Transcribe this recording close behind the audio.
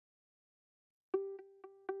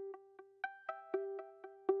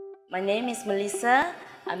My name is Melissa.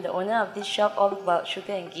 I'm the owner of this shop all about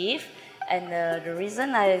sugar and gift. And the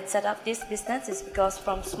reason I set up this business is because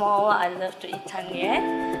from small I love to eat Tang Yuan.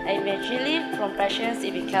 And eventually from passions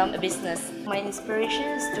it became a business. My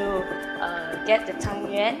inspiration is to get the Tang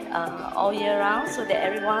Yuan all year round so that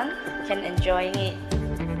everyone can enjoy it.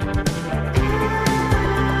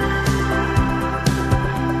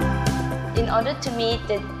 In order to meet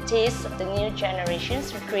the taste of the new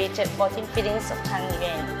generations, we created 14 fillings of Tang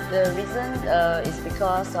Yuan. The reason is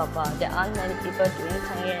because of there aren't many people doing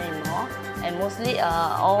Tang Yuan anymore, and mostly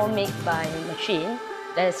all made by machine.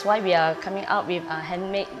 That's why we are coming out with a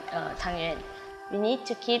handmade Tang Yuan. We need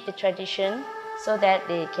to keep the tradition so that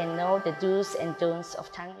they can know the do's and don'ts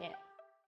of Tang Yuan.